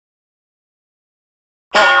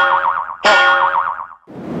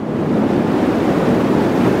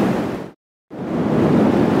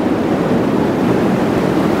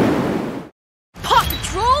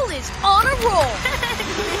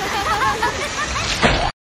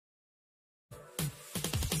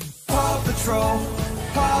Patrol,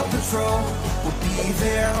 Paw Patrol, we'll be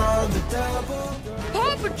there on the double.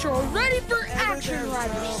 Paw Patrol ready for action,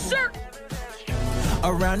 Riders, sir!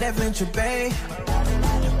 Around Adventure Bay,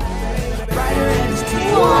 Ryder and his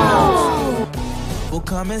team will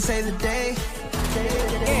come and save the day.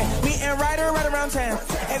 Yeah, me and Ryder right around town,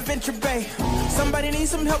 Adventure Bay. Somebody needs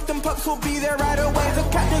some help, them pups will be there right away. The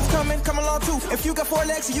captain's coming, come along too. If you got 4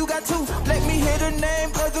 legs, you got 2. Let me hear the name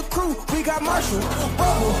of the crew. We got Marshall,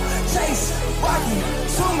 Bubble, Chase, Rocky,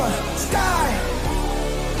 Zuma, Sky.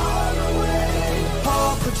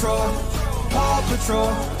 Paw Patrol, Paw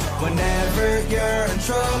Patrol, whenever you're in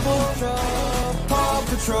trouble. Paw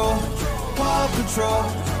Patrol, Paw Patrol,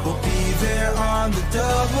 we'll be there on the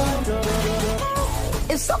double.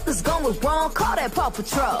 If something's going wrong, call that Paw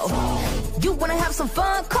Patrol. You wanna have some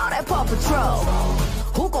fun, call that Paw Patrol.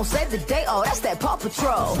 Who gon' save the day? Oh, that's that Paw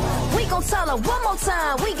Patrol. We gon' tell her one more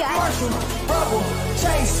time, we got Marshall, Bubble,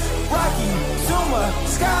 Chase, Rocky, Zuma,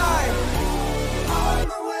 Sky. On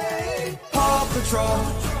the way. Paw Patrol,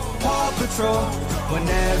 Paw Patrol,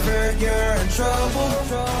 whenever you're in trouble.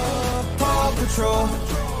 Paw Patrol,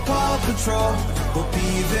 Paw Patrol, we'll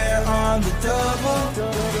be there on the double.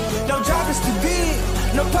 No job is too big,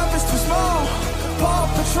 no purpose too small. Paw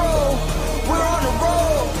Patrol, we're on the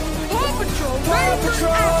road. Paw Patrol Paw ready for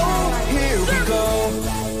Patrol, action, here Riders, we sir! go.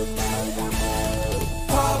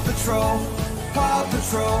 Paw Patrol, Paw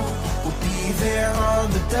Patrol, we'll be there on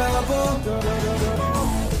the double.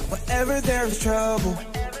 Whenever there's trouble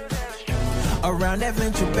around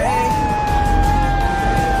Adventure Bay,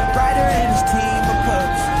 Ryder and his team of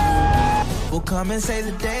pups will come and save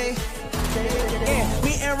the day. Yeah,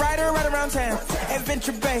 me and Ryder right around town,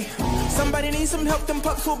 Adventure Bay. Somebody needs some help, them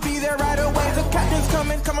pups will be there right away. The captain's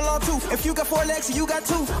coming, come along too. If you got 4 legs, you got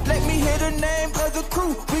 2. Let me hear the name of the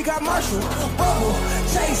crew. We got Marshall, Bubble,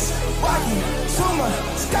 Chase, Rocky, Zuma,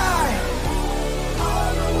 Sky.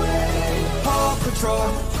 Paw Patrol,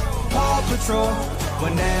 Paw Patrol,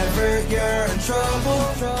 whenever you're in trouble.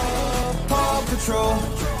 Paw Patrol,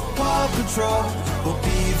 Paw Patrol, we'll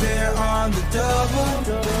be there on the double.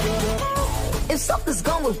 If something's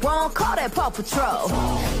going wrong, call that Paw Patrol.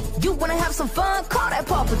 You wanna have some fun, call that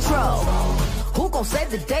Paw Patrol. Who gon' save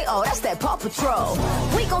the day? Oh, that's that Paw Patrol.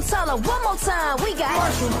 We gon' tell her one more time, we got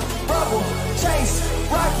Marshall, Bubble, Chase,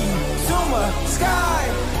 Rocky, Zuma, Sky.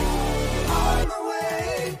 On the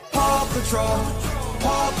way. Paw Patrol,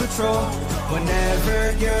 Paw Patrol, whenever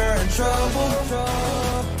you're in trouble.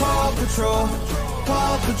 Paw Patrol,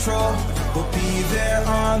 Paw Patrol, we'll be there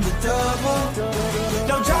on the double.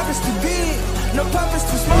 No job is too big, no purpose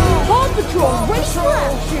too small. Paw Patrol ready for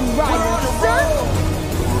action, we're on Riders, the sir! road.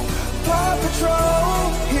 Paw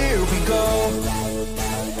Patrol, here we go.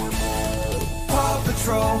 Paw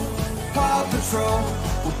Patrol, Paw Patrol,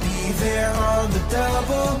 we'll be there on the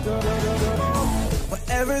double.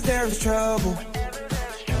 Whenever there's trouble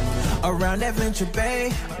around Adventure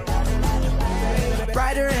Bay,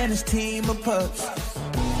 Ryder and his team of pups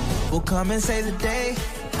will come and save the day.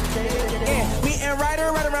 Yeah, me and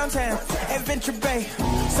Ryder right around town, Adventure Bay.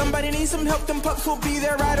 Somebody needs some help, them pups will be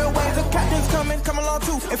there right away. The captain's coming, come along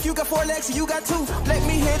too. If you got 4 legs, you got 2. Let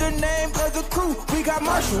me hear the name of the crew. We got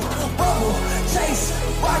Marshall, Bubble, Chase,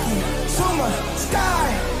 Rocky, Zuma,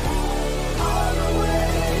 Sky.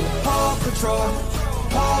 Paw Patrol,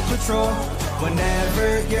 Paw Patrol,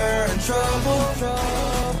 whenever you're in trouble.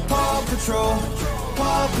 Paw Patrol,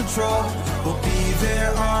 Paw Patrol, we'll be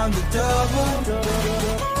there on the double.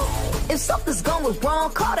 If something's going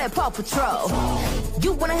wrong, call that Paw Patrol.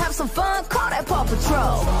 You wanna have some fun, call that Paw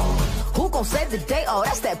Patrol. Who gon' save the day? Oh,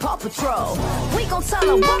 that's that Paw Patrol. We gon' tell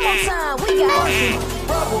her one more time, we got Marshall,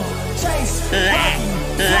 Bubble, Chase, Rocky,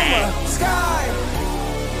 Zuma, Sky.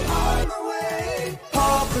 On the way.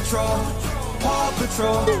 Paw Patrol, Paw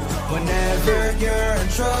Patrol, whenever you're in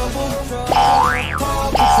trouble.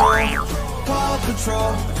 Paw Patrol, Paw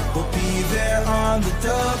Patrol, we'll be there on the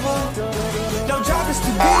double. No job is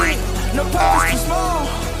too big, no purpose too small.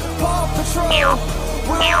 Paw Patrol,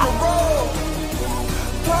 we're on the road.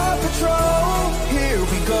 Paw Patrol, here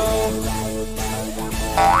we go.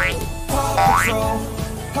 Paw Patrol,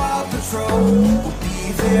 Paw Patrol, we'll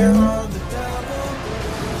be there on the double.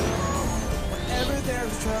 Whenever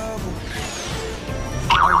there's trouble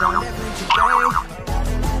around Adventure Bay,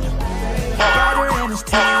 Ryder and his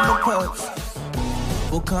team of pups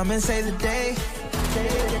will come and save the day.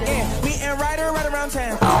 Yeah, me and Ryder right around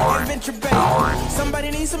town, Adventure Bay.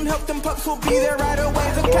 Somebody needs some help, them pups will be there right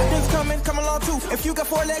away. The captain's coming, come along too. If you got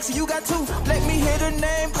 4 legs, you got 2. Let me hear the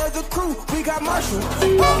name of the crew. We got Marshall,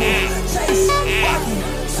 Bubble, Chase, Rocky,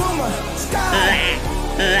 Zuma, Sky.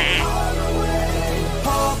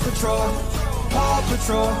 Paw Patrol, Paw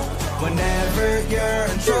Patrol, whenever you're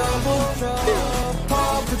in trouble.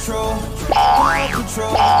 Paw Patrol, Paw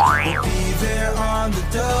Patrol, we'll be there on the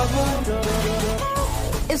double.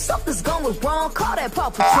 If something's going wrong, call that Paw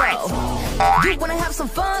Patrol. You wanna have some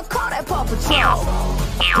fun, call that Paw Patrol.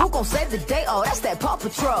 Who gon' save the day? Oh, that's that Paw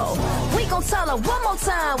Patrol. We gon' tell her one more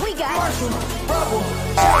time, we got Marshall, Rubble,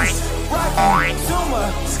 Chase, Rocky,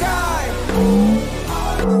 Zuma, Sky.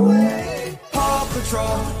 On the way. Paw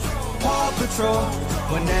Patrol, Paw Patrol,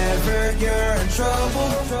 whenever you're in trouble.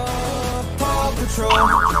 Paw Patrol,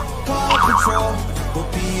 Paw Patrol, we'll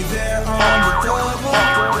be there on the double.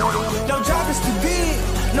 No job is too big,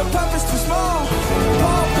 no purpose too small.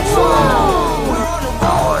 Paw Patrol, we're on the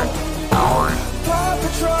road. Paw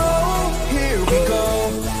Patrol, here we go.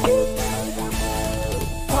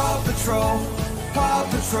 Paw Patrol, Paw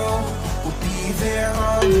Patrol, we'll be there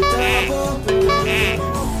on the double.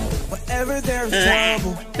 Whenever there's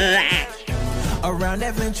trouble around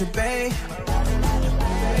Adventure Bay,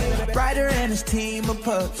 Ryder and his team of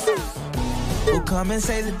pups will come and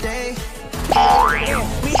save the day. Yeah,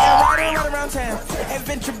 me and Ryder run around town,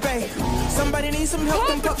 Adventure Bay. Somebody needs some help,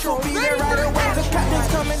 them pups will be there right away. The captain's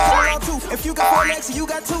coming down too. If you got 4 legs, you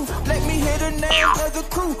got 2. Let me hear the name of the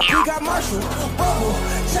crew. We got Marshall, Rubble,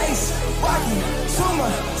 Chase, Rocky,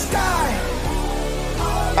 Zuma, Sky.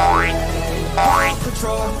 Paw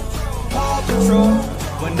Patrol, Paw Patrol,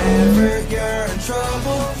 whenever you're in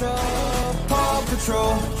trouble. Paw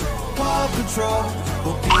Patrol, Paw Patrol,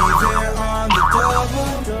 we'll be there on the double.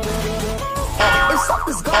 If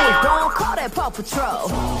something's going wrong, call that Paw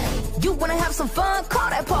Patrol. You wanna have some fun, call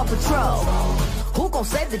that Paw Patrol. Who gon'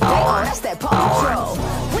 save the day? Oh, that's that Paw Patrol.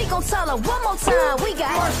 We gon' tell her one more time, we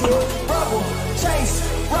got Marshall, Rubble, Chase,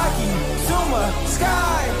 Rocky, Zuma,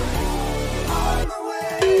 Sky. On the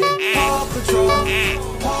way. Paw Patrol,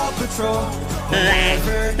 Paw Patrol,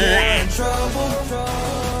 whenever you're in trouble.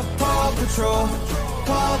 Paw Patrol,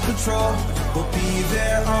 Paw Patrol, we'll be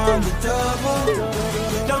there on the double.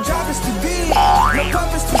 No job is too big, no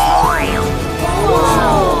purpose too small. Paw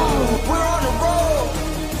Patrol, we're on the road.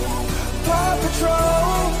 Paw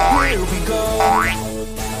Patrol, here we go.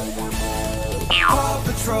 Paw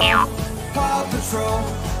Patrol, Paw Patrol,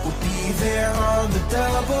 we'll be there on the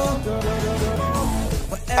double.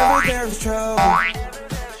 Whenever there's trouble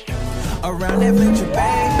around Adventure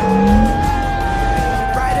Bay,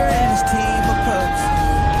 Ryder and his team of pups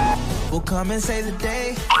will come and save the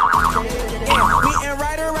day. Yeah, me and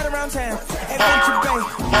Ryder right around town, Adventure Bay.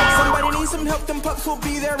 Somebody needs some help, them pups will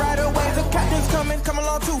be there right away. The captain's coming, come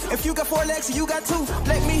along too. If you got 4 legs, you got 2.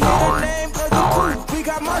 Let me hear the name of the crew. We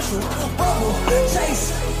got Marshall, Rubble,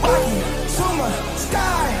 Chase, Rocky, Zuma,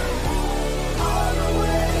 Sky.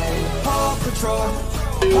 Paw Patrol,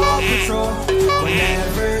 Paw Patrol,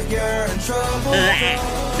 whenever you're in trouble.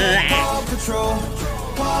 Paw Patrol,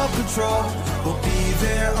 Paw Patrol, we'll be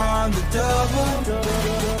there on the double.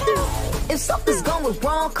 If something's going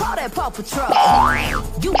wrong, call that Paw Patrol.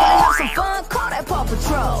 You wanna have some fun, call that Paw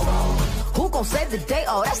Patrol. Who gon' save the day?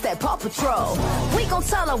 Oh, that's that Paw Patrol. We gon'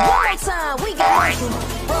 tell her one more time, we got Marshall,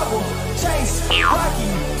 Rubble, Chase, Rocky,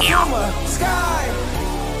 Zuma, Sky.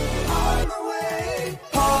 On the way.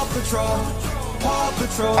 Paw Patrol, Paw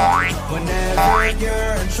Patrol, whenever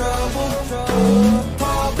you're in trouble.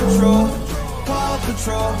 Paw Patrol, Paw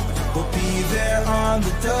Patrol, we'll be there on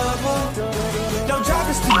the double. No job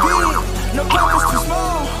is too big, no purpose too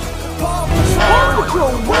small. Paw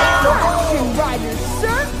Patrol, with the action riders,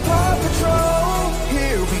 sir. Paw Patrol,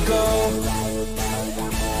 here we go.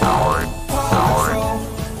 Paw Patrol,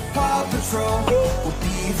 Paw Patrol, we'll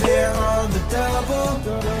be there on the double.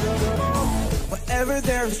 Whenever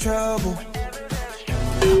there's trouble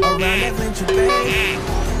around Adventure Bay,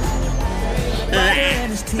 Ryder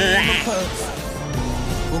and his team of pups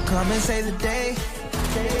will come and save the day.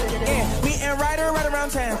 Yeah, me and Ryder right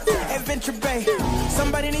around town, Adventure Bay.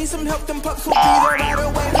 Somebody needs some help, them pups will be there right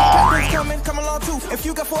away. The captain's coming, come along too. If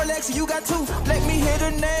you got 4 legs, you got 2. Let me hear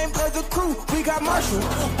the name of the crew. We got Marshall,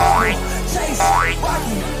 Rubble, Chase,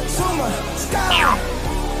 Rocky, Zuma, Sky.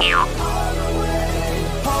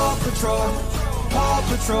 Paw Patrol, Paw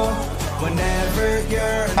Patrol, whenever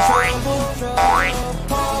you're in trouble.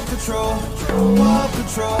 Paw Patrol, Paw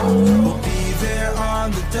Patrol, we'll be there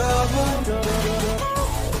on the double.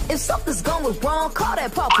 If something's going wrong, call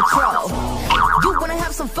that Paw Patrol. You wanna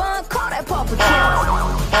have some fun, call that Paw Patrol.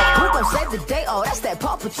 Who gon' save the day? Oh, that's that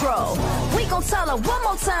Paw Patrol. We gon' tell her one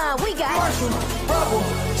more time, we got Marshall, Rubble,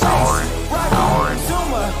 Chase, Rocky,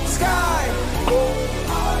 Zuma, Sky.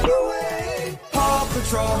 On the way. Paw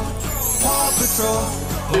Patrol, Paw Patrol,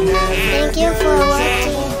 Thank you for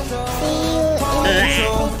watching. See you in the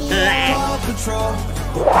next video. Paw Patrol,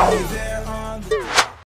 we'll be there